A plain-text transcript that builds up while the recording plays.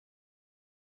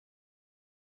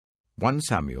1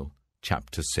 Samuel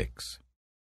chapter 6.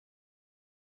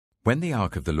 When the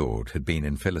ark of the Lord had been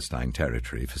in Philistine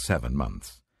territory for 7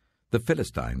 months, the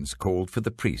Philistines called for the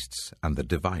priests and the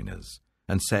diviners,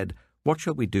 and said, "What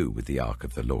shall we do with the ark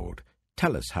of the Lord?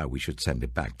 Tell us how we should send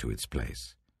it back to its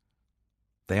place."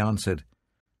 They answered,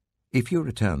 "If you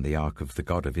return the ark of the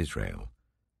God of Israel,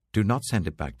 do not send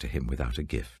it back to him without a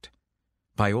gift.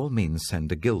 By all means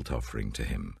send a guilt offering to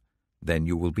him. Then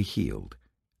you will be healed,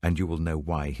 and you will know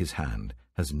why his hand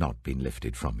has not been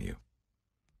lifted from you."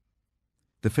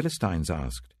 The Philistines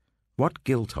asked, "What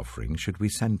guilt offering should we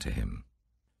send to him?"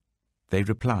 They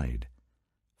replied,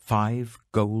 5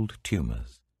 gold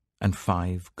tumors and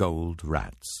 5 gold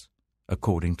rats,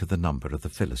 according to the number of the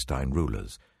Philistine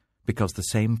rulers, because the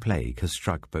same plague has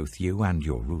struck both you and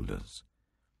your rulers.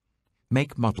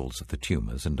 Make models of the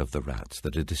tumors and of the rats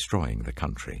that are destroying the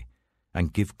country,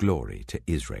 and give glory to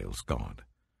Israel's God.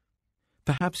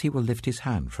 Perhaps he will lift his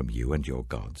hand from you and your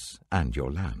gods and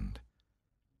your land.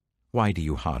 Why do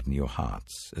you harden your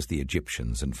hearts, as the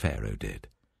Egyptians and Pharaoh did?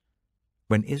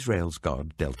 When Israel's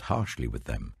God dealt harshly with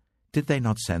them, did they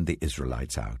not send the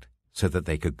Israelites out so that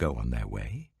they could go on their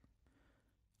way?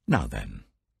 Now then,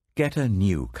 get a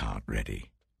new cart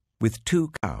ready, with 2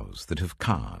 cows that have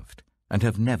calved and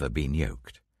have never been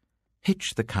yoked.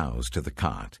 Hitch the cows to the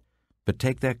cart, but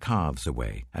take their calves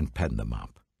away and pen them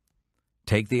up.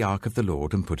 Take the ark of the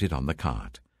Lord and put it on the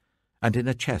cart, and in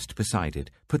a chest beside it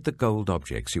put the gold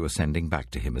objects you are sending back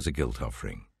to him as a guilt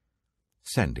offering.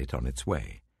 Send it on its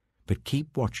way, but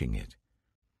keep watching it.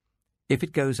 If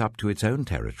it goes up to its own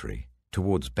territory,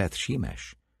 towards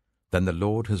Beth-Shemesh, then the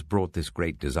Lord has brought this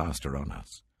great disaster on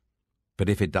us. But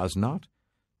if it does not,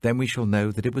 then we shall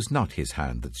know that it was not his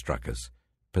hand that struck us,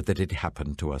 but that it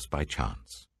happened to us by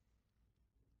chance.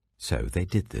 So they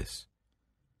did this.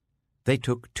 They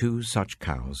took 2 such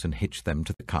cows and hitched them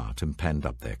to the cart and penned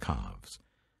up their calves.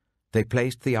 They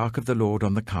placed the ark of the Lord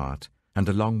on the cart, and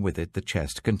along with it the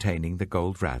chest containing the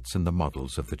gold rats and the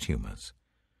models of the tumors.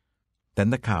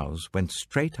 Then the cows went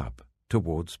straight up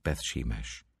towards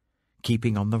Beth-Shemesh,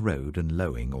 keeping on the road and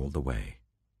lowing all the way.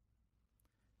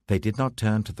 They did not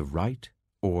turn to the right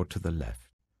or to the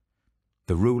left.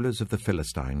 The rulers of the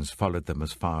Philistines followed them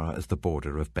as far as the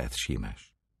border of Beth-Shemesh.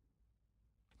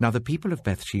 Now the people of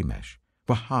Beth-Shemesh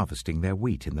were harvesting their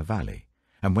wheat in the valley,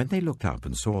 and when they looked up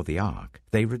and saw the ark,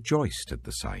 they rejoiced at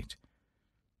the sight.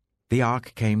 The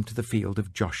ark came to the field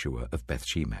of Joshua of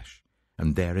Beth-Shemesh,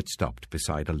 and there it stopped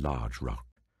beside a large rock.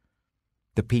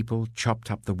 The people chopped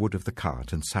up the wood of the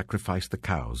cart and sacrificed the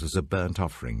cows as a burnt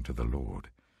offering to the Lord.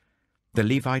 The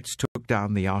Levites took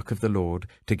down the ark of the Lord,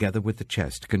 together with the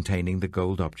chest containing the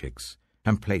gold objects,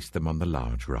 and placed them on the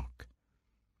large rock.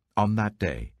 On that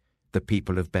day, the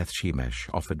people of Beth-Shemesh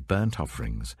offered burnt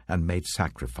offerings and made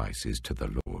sacrifices to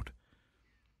the Lord.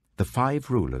 The 5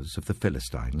 rulers of the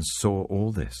Philistines saw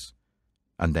all this,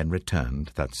 and then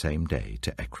returned that same day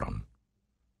to Ekron.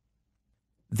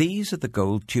 These are the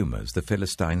gold tumors the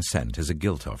Philistines sent as a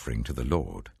guilt offering to the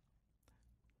Lord.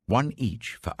 1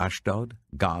 each for Ashdod,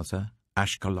 Gaza,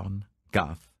 Ashkelon,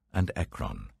 Gath, and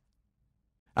Ekron.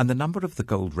 And the number of the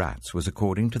gold rats was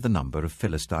according to the number of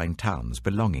Philistine towns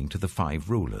belonging to the 5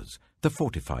 rulers, the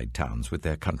fortified towns with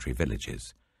their country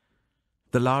villages.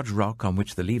 The large rock on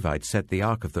which the Levites set the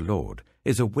ark of the Lord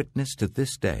is a witness to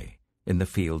this day in the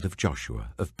field of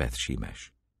Joshua of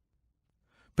Beth-Shemesh.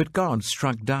 But God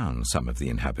struck down some of the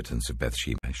inhabitants of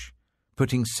Beth-Shemesh,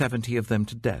 putting 70 of them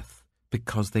to death,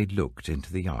 because they looked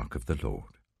into the ark of the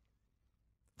Lord.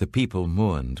 The people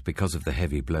mourned because of the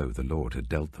heavy blow the Lord had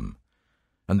dealt them.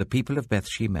 And the people of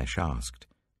Beth-Shemesh asked,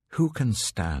 "Who can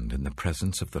stand in the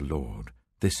presence of the Lord,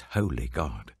 this holy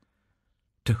God?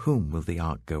 To whom will the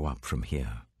ark go up from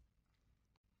here?"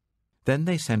 Then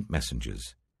they sent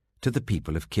messengers to the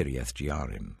people of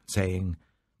Kiriath-Jearim, saying,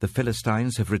 "The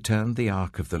Philistines have returned the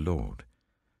ark of the Lord.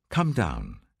 Come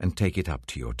down and take it up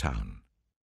to your town."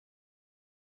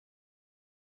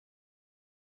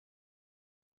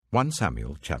 1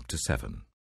 Samuel chapter 7.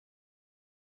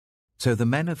 So the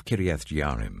men of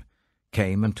Kiriath-Jearim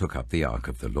came and took up the ark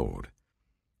of the Lord.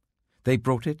 They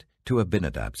brought it to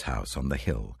Abinadab's house on the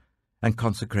hill, and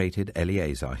consecrated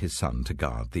Eleazar his son to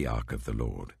guard the ark of the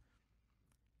Lord.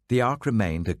 The ark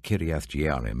remained at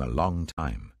Kiriath-Jearim a long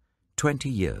time,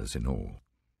 20 years in all.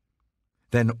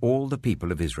 Then all the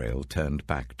people of Israel turned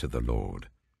back to the Lord.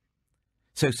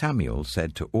 So Samuel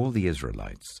said to all the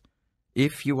Israelites,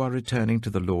 "If you are returning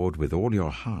to the Lord with all your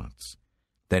hearts,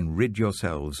 then rid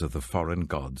yourselves of the foreign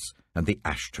gods and the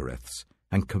Ashtoreths,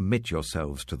 and commit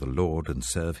yourselves to the Lord and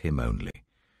serve him only,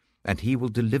 and he will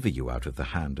deliver you out of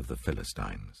the hand of the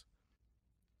Philistines."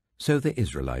 So the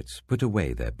Israelites put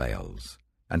away their Baals,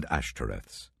 and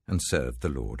Ashtoreths, and served the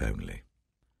Lord only.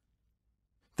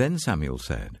 Then Samuel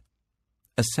said,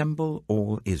 "Assemble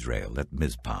all Israel at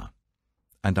Mizpah,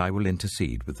 and I will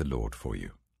intercede with the Lord for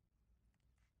you."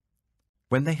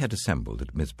 When they had assembled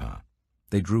at Mizpah,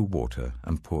 they drew water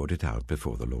and poured it out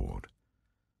before the Lord.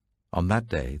 On that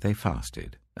day they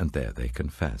fasted, and there they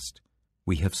confessed,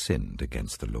 "We have sinned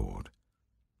against the Lord."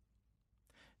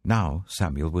 Now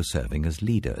Samuel was serving as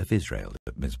leader of Israel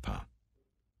at Mizpah.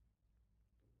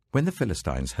 When the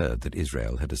Philistines heard that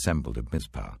Israel had assembled at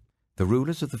Mizpah, the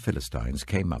rulers of the Philistines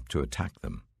came up to attack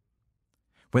them.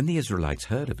 When the Israelites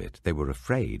heard of it, they were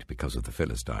afraid because of the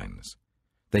Philistines.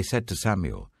 They said to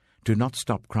Samuel, "Do not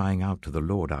stop crying out to the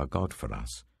Lord our God for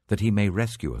us, that he may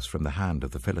rescue us from the hand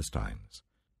of the Philistines."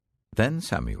 Then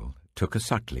Samuel took a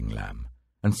suckling lamb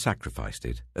and sacrificed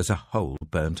it as a whole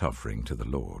burnt offering to the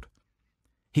Lord.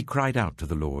 He cried out to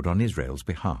the Lord on Israel's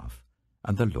behalf,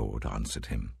 and the Lord answered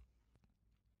him.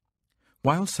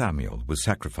 While Samuel was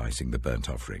sacrificing the burnt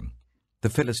offering, the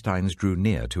Philistines drew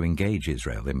near to engage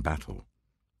Israel in battle.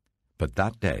 But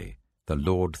that day the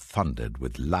Lord thundered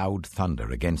with loud thunder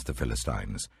against the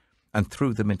Philistines, and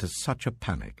threw them into such a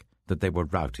panic that they were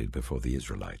routed before the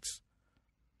Israelites.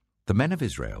 The men of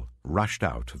Israel rushed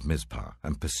out of Mizpah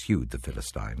and pursued the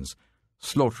Philistines,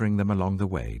 slaughtering them along the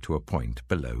way to a point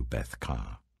below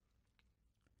Beth-kar.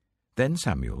 Then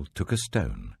Samuel took a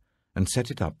stone and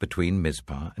set it up between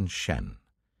Mizpah and Shen.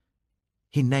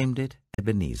 He named it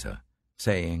Ebenezer,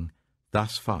 saying,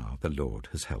 "Thus far the Lord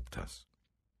has helped us."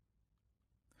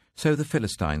 So the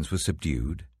Philistines were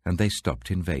subdued, and they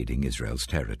stopped invading Israel's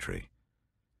territory.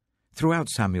 Throughout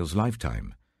Samuel's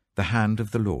lifetime, the hand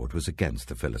of the Lord was against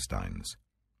the Philistines.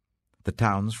 The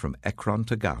towns from Ekron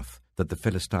to Gath that the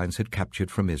Philistines had captured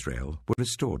from Israel were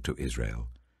restored to Israel,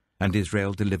 and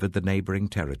Israel delivered the neighboring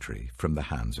territory from the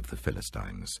hands of the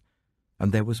Philistines,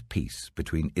 and there was peace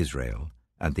between Israel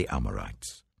and the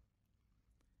Amorites.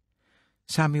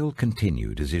 Samuel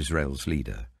continued as Israel's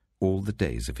leader all the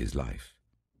days of his life.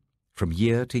 From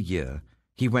year to year,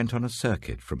 he went on a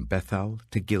circuit from Bethel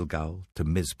to Gilgal to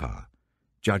Mizpah,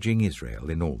 judging Israel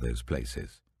in all those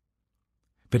places.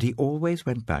 But he always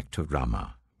went back to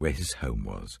Ramah, where his home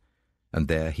was, and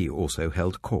there he also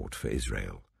held court for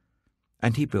Israel,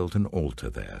 and he built an altar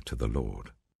there to the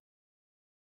Lord.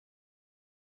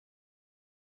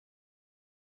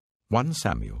 1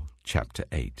 Samuel chapter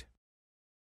 8.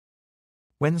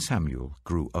 When Samuel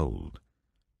grew old,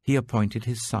 he appointed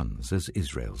his sons as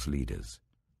Israel's leaders.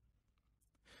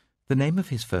 The name of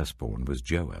his firstborn was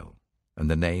Joel, and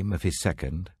the name of his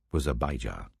second was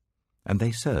Abijah, and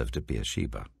they served at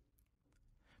Beersheba.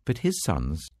 But his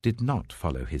sons did not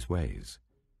follow his ways.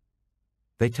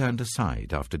 They turned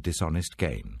aside after dishonest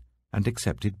gain, and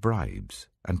accepted bribes,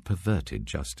 and perverted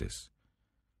justice.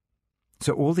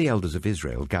 So all the elders of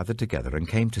Israel gathered together and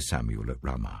came to Samuel at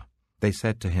Ramah. They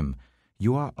said to him,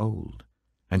 "You are old,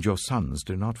 and your sons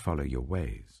do not follow your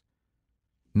ways.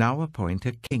 Now appoint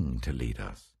a king to lead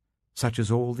us, such as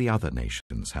all the other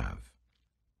nations have."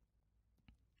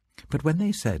 But when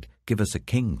they said, "Give us a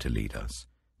king to lead us,"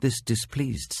 this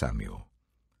displeased Samuel.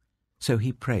 So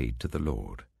he prayed to the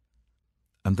Lord.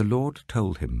 And the Lord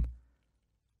told him,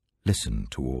 "Listen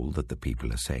to all that the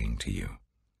people are saying to you.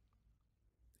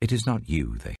 It is not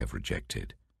you they have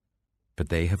rejected, but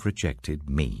they have rejected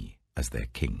me as their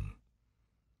king,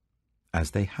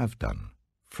 as they have done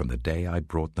from the day I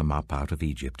brought them up out of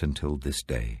Egypt until this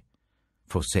day,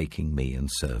 forsaking me and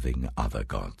serving other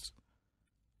gods.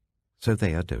 So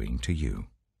they are doing to you.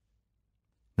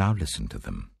 Now listen to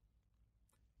them,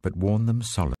 but warn them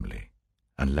solemnly,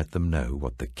 and let them know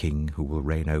what the king who will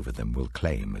reign over them will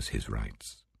claim as his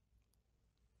rights."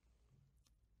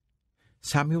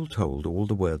 Samuel told all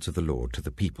the words of the Lord to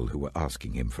the people who were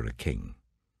asking him for a king.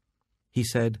 He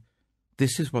said,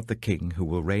 "This is what the king who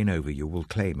will reign over you will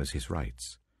claim as his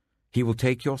rights. He will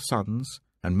take your sons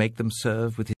and make them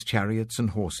serve with his chariots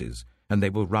and horses, and they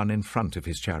will run in front of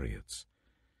his chariots.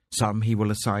 Some he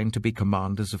will assign to be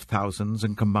commanders of thousands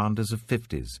and commanders of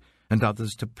 50s, and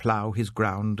others to plough his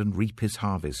ground and reap his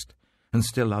harvest, and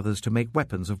still others to make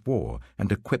weapons of war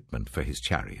and equipment for his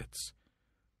chariots.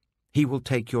 He will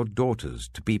take your daughters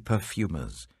to be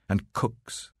perfumers and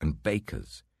cooks and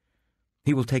bakers.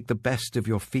 He will take the best of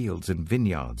your fields and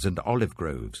vineyards and olive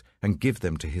groves and give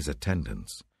them to his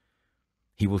attendants.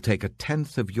 He will take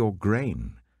 1/10 of your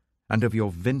grain and of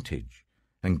your vintage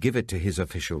and give it to his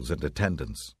officials and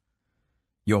attendants.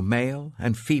 Your male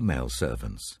and female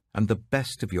servants and the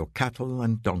best of your cattle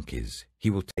and donkeys he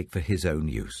will take for his own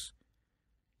use.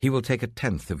 He will take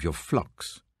 1/10 of your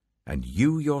flocks, and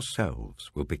you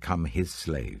yourselves will become his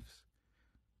slaves.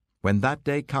 When that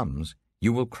day comes,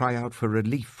 You will cry out for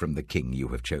relief from the king you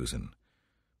have chosen,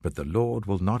 but the Lord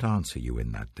will not answer you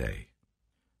in that day."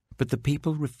 But the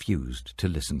people refused to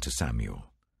listen to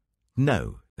Samuel.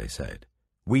 "No," they said,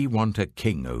 "we want a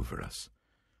king over us.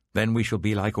 Then we shall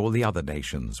be like all the other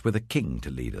nations, with a king to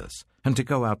lead us, and to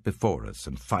go out before us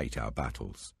and fight our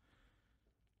battles."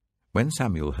 When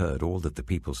Samuel heard all that the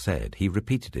people said, he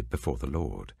repeated it before the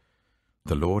Lord.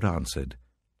 The Lord answered,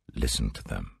 "Listen to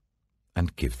them,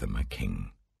 and give them a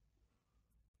king."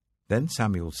 Then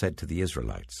Samuel said to the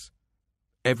Israelites,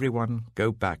 "Everyone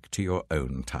go back to your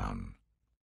own town."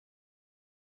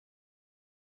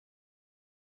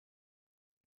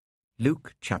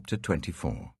 Luke chapter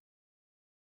 24.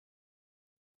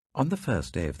 On the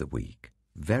first day of the week,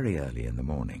 very early in the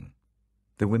morning,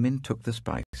 the women took the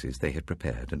spices they had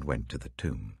prepared and went to the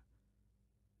tomb.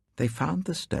 They found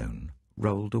the stone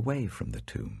rolled away from the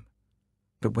tomb,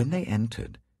 but when they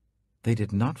entered, they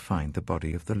did not find the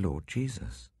body of the Lord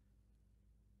Jesus.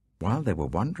 While they were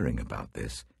wondering about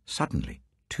this, suddenly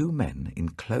 2 men in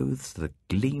clothes that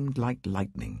gleamed like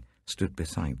lightning stood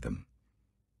beside them.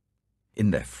 In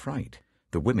their fright,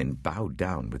 the women bowed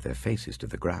down with their faces to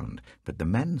the ground, but the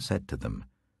men said to them,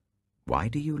 "Why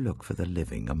do you look for the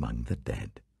living among the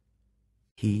dead?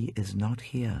 He is not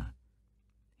here.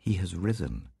 He has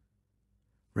risen.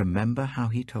 Remember how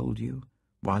he told you,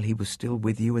 while he was still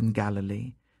with you in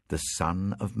Galilee, the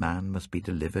Son of Man must be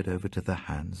delivered over to the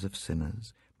hands of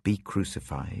sinners, be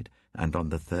crucified, and on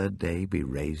the 3rd day be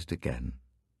raised again."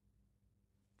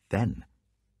 Then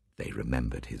they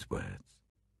remembered his words.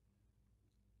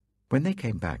 When they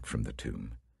came back from the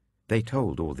tomb, they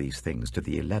told all these things to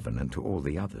the 11 and to all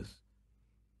the others.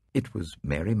 It was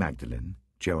Mary Magdalene,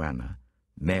 Joanna,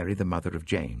 Mary the mother of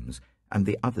James, and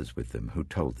the others with them who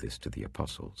told this to the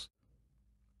apostles.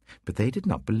 But they did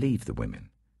not believe the women,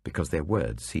 because their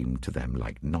words seemed to them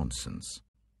like nonsense.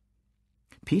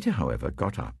 Peter, however,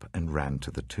 got up and ran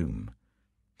to the tomb.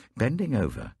 Bending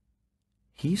over,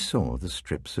 he saw the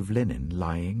strips of linen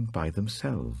lying by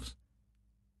themselves,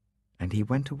 and he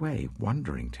went away,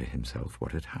 wondering to himself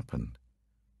what had happened.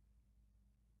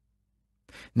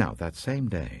 Now that same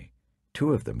day,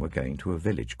 2 of them were going to a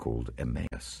village called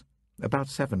Emmaus, about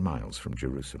 7 miles from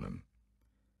Jerusalem.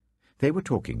 They were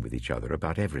talking with each other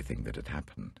about everything that had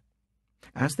happened.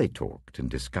 As they talked and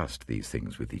discussed these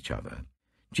things with each other,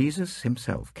 Jesus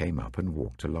himself came up and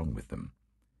walked along with them,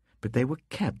 but they were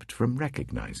kept from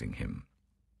recognizing him.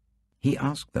 He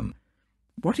asked them,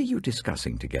 "What are you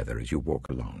discussing together as you walk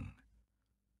along?"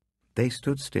 They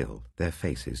stood still, their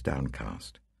faces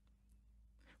downcast.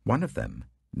 One of them,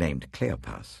 named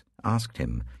Cleopas, asked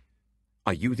him,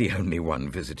 "Are you the only one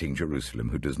visiting Jerusalem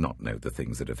who does not know the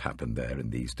things that have happened there in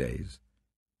these days?"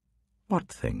 "What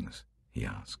things?" he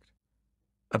asked.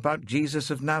 "About Jesus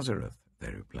of Nazareth,"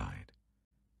 they replied.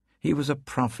 "He was a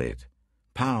prophet,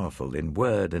 powerful in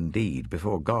word and deed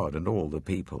before God and all the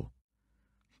people.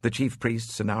 The chief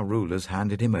priests and our rulers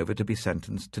handed him over to be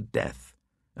sentenced to death,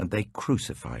 and they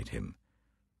crucified him.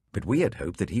 But we had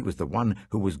hoped that he was the one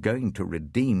who was going to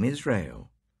redeem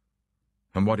Israel.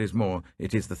 And what is more,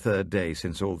 it is the 3rd day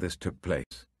since all this took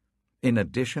place. In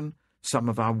addition, some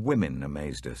of our women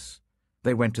amazed us.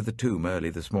 They went to the tomb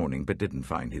early this morning but didn't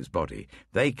find his body.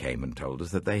 They came and told us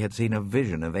that they had seen a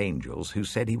vision of angels who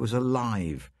said he was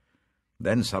alive.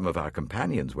 Then some of our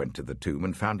companions went to the tomb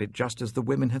and found it just as the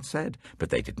women had said, but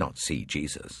they did not see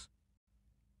Jesus."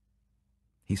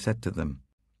 He said to them,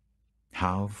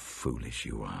 "How foolish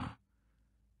you are,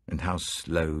 and how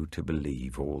slow to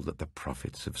believe all that the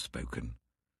prophets have spoken.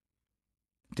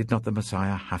 Did not the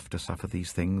Messiah have to suffer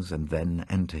these things and then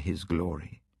enter his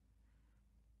glory?"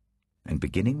 And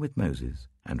beginning with Moses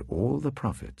and all the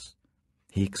prophets,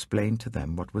 he explained to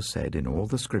them what was said in all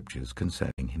the scriptures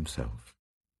concerning himself.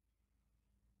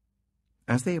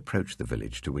 As they approached the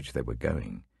village to which they were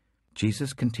going,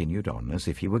 Jesus continued on as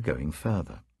if he were going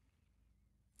further.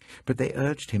 But they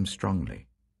urged him strongly,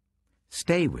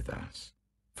 "Stay with us,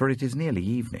 for it is nearly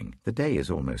evening, the day is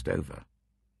almost over."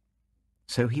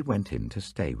 So he went in to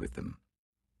stay with them.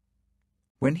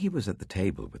 When he was at the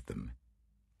table with them,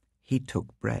 he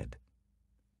took bread,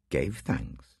 gave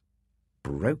thanks,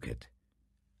 broke it,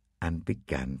 and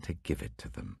began to give it to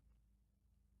them.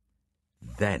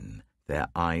 Then their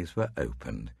eyes were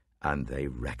opened, and they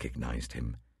recognized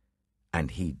him,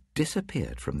 and he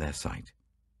disappeared from their sight.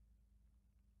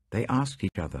 They asked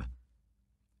each other,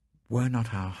 "Were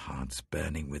not our hearts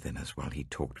burning within us while he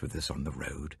talked with us on the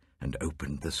road and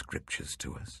opened the scriptures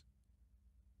to us?"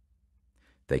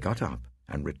 They got up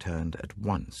and returned at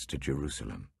once to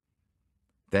Jerusalem.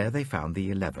 There they found the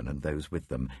 11 and those with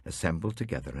them assembled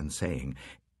together and saying,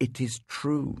 "It is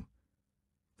true.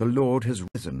 The Lord has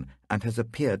risen and has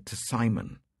appeared to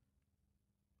Simon."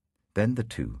 Then the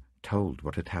two told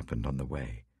what had happened on the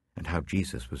way and how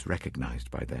Jesus was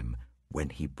recognized by them when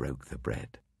he broke the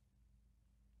bread.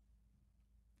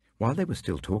 While they were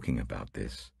still talking about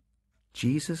this,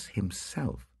 Jesus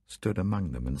himself stood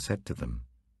among them and said to them,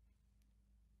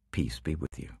 "Peace be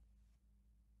with you."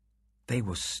 They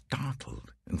were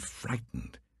startled and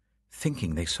frightened,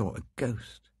 thinking they saw a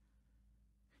ghost.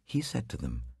 He said to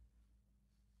them,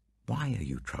 "Why are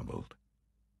you troubled?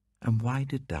 And why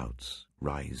do doubts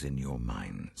rise in your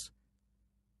minds?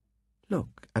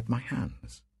 Look at my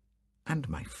hands and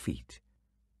my feet.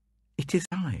 It is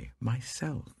I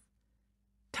myself.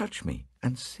 Touch me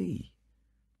and see.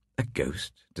 A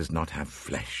ghost does not have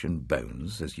flesh and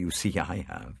bones, as you see I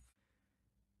have."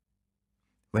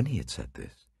 When he had said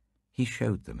this, he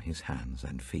showed them his hands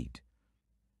and feet.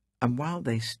 And while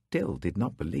they still did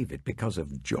not believe it because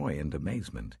of joy and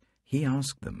amazement, he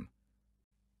asked them,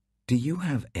 "Do you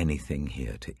have anything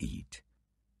here to eat?"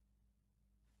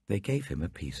 They gave him a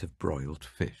piece of broiled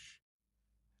fish,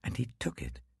 and he took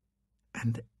it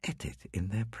and ate it in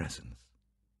their presence.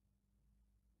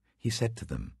 He said to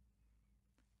them,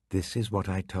 "This is what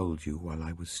I told you while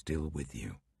I was still with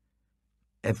you.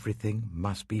 Everything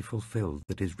must be fulfilled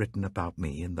that is written about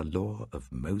me in the law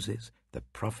of Moses, the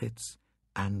prophets,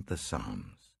 and the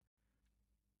Psalms."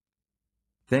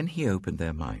 Then he opened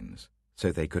their minds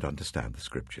so they could understand the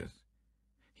Scriptures.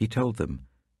 He told them,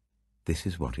 "This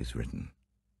is what is written.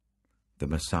 The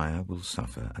Messiah will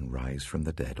suffer and rise from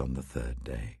the dead on the third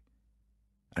day,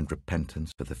 and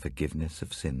repentance for the forgiveness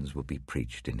of sins will be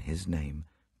preached in his name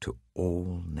to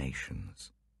all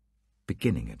nations,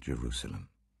 beginning at Jerusalem.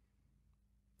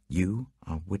 You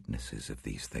are witnesses of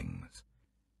these things.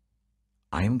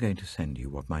 I am going to send you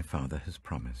what my Father has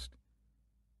promised,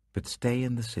 but stay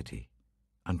in the city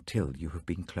until you have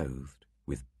been clothed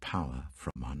with power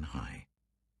from on high."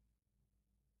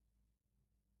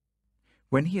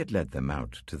 When he had led them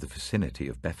out to the vicinity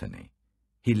of Bethany,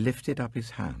 he lifted up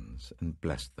his hands and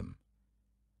blessed them.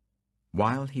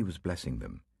 While he was blessing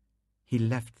them, he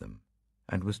left them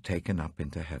and was taken up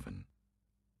into heaven.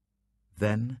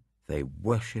 Then they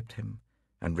worshipped him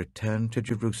and returned to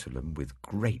Jerusalem with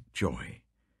great joy,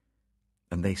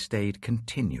 and they stayed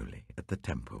continually at the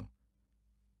temple,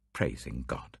 praising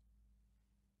God.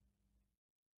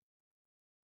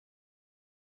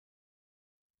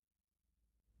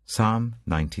 Psalm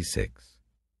 96.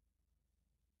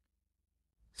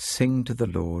 Sing to the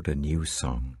Lord a new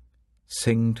song.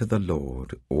 Sing to the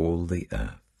Lord, all the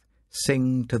earth.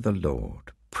 Sing to the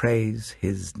Lord, praise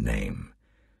his name.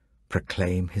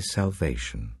 Proclaim his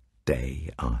salvation day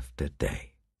after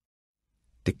day.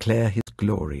 Declare his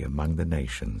glory among the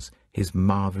nations, his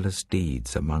marvelous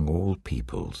deeds among all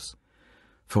peoples.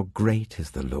 For great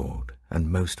is the Lord,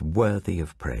 and most worthy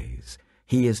of praise.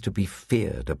 He is to be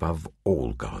feared above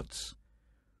all gods.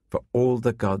 For all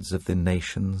the gods of the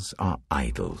nations are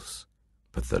idols,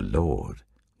 but the Lord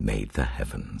made the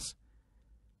heavens.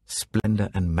 Splendor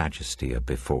and majesty are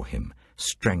before him,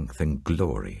 strength and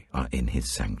glory are in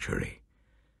his sanctuary.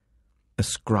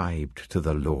 Ascribe to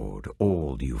the Lord,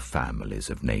 all you families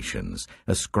of nations.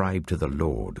 Ascribe to the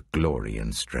Lord glory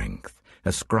and strength.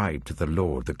 Ascribe to the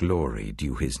Lord the glory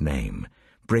due his name.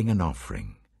 Bring an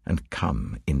offering and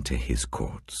come into his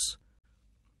courts.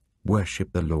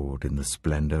 Worship the Lord in the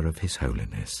splendor of his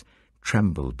holiness.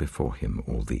 Tremble before him,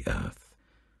 all the earth.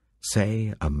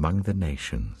 Say among the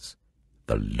nations,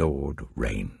 the Lord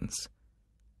reigns.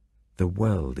 The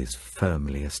world is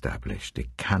firmly established,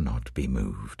 it cannot be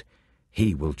moved.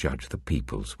 He will judge the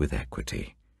peoples with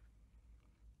equity.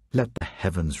 Let the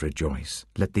heavens rejoice,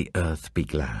 let the earth be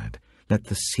glad, let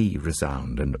the sea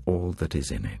resound and all that is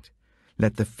in it.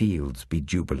 Let the fields be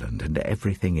jubilant and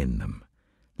everything in them.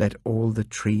 Let all the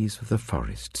trees of the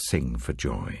forest sing for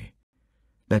joy.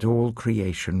 Let all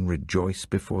creation rejoice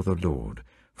before the Lord,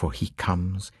 for he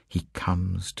comes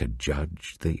to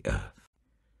judge the earth.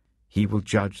 He will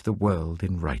judge the world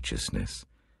in righteousness,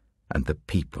 and the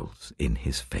peoples in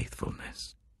his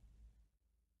faithfulness.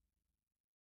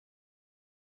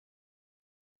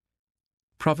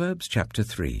 Proverbs chapter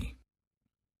 3.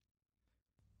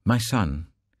 My son,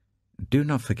 do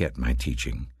not forget my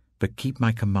teaching, but keep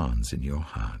my commands in your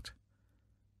heart.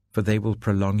 For they will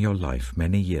prolong your life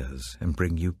many years and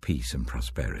bring you peace and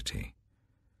prosperity.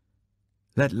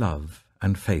 Let love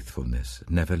and faithfulness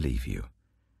never leave you.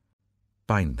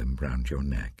 Bind them round your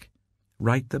neck.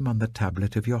 Write them on the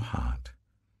tablet of your heart.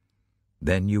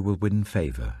 Then you will win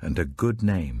favor and a good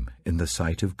name in the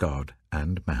sight of God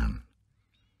and man.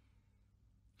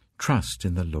 Trust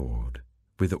in the Lord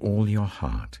with all your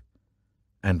heart,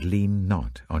 and lean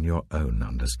not on your own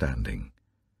understanding.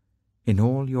 In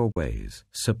all your ways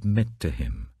submit to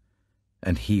him,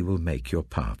 and he will make your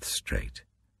paths straight.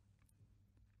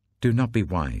 Do not be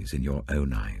wise in your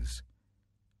own eyes.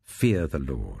 Fear the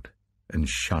Lord, and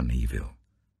shun evil.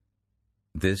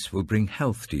 This will bring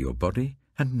health to your body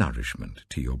and nourishment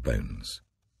to your bones.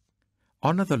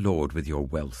 Honor the Lord with your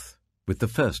wealth, with the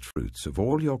firstfruits of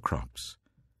all your crops.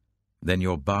 Then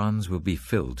your barns will be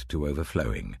filled to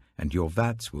overflowing, and your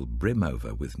vats will brim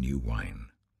over with new wine.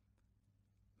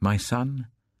 My son,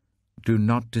 do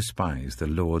not despise the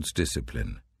Lord's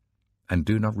discipline, and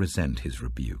do not resent his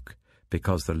rebuke,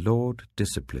 because the Lord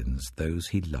disciplines those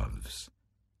he loves,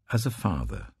 as a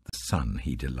father the son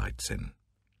he delights in.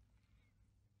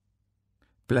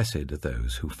 Blessed are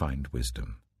those who find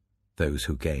wisdom, those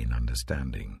who gain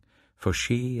understanding, for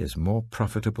she is more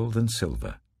profitable than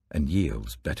silver, and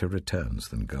yields better returns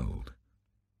than gold.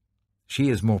 She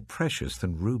is more precious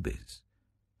than rubies.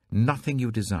 Nothing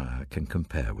you desire can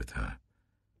compare with her.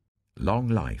 Long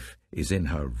life is in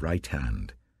her right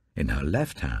hand. In her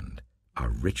left hand are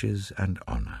riches and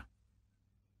honor.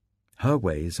 Her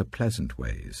ways are pleasant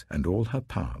ways, and all her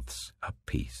paths are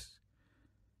peace.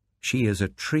 She is a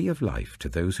tree of life to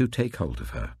those who take hold of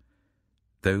her.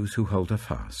 Those who hold her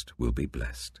fast will be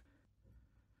blessed.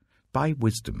 By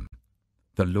wisdom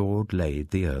the Lord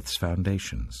laid the earth's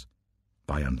foundations.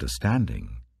 By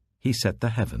understanding he set the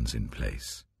heavens in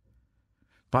place.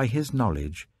 By his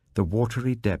knowledge the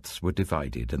watery depths were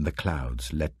divided, and the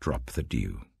clouds let drop the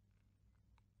dew.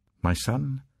 My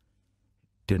son,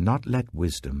 do not let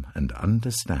wisdom and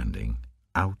understanding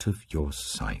out of your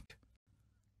sight.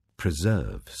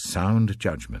 Preserve sound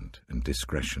judgment and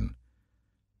discretion.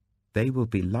 They will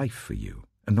be life for you,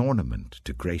 an ornament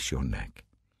to grace your neck.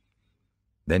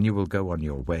 Then you will go on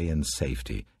your way in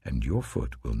safety, and your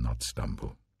foot will not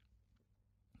stumble.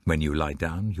 When you lie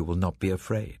down, you will not be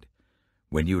afraid.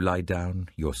 When you lie down,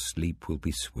 your sleep will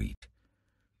be sweet.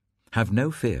 Have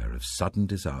no fear of sudden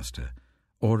disaster,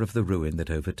 or of the ruin that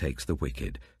overtakes the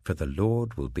wicked, for the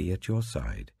Lord will be at your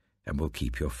side, and will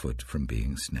keep your foot from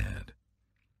being snared.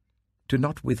 Do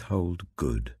not withhold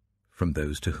good from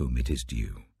those to whom it is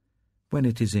due, when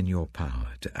it is in your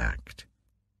power to act.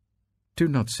 Do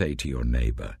not say to your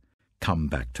neighbor, "Come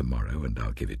back tomorrow and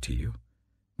I'll give it to you,"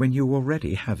 when you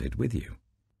already have it with you.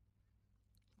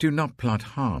 Do not plot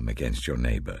harm against your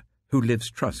neighbor, who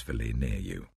lives trustfully near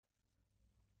you.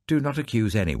 Do not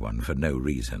accuse anyone for no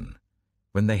reason,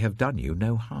 when they have done you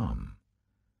no harm.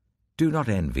 Do not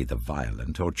envy the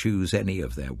violent or choose any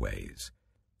of their ways,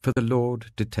 for the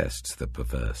Lord detests the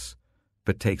perverse,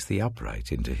 but takes the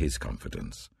upright into his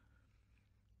confidence.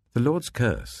 The Lord's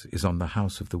curse is on the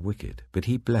house of the wicked, but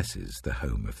he blesses the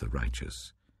home of the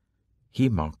righteous. He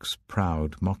mocks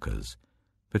proud mockers,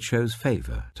 but shows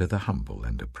favor to the humble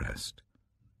and oppressed.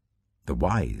 The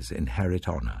wise inherit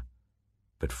honor,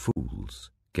 but fools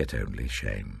get only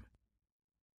shame.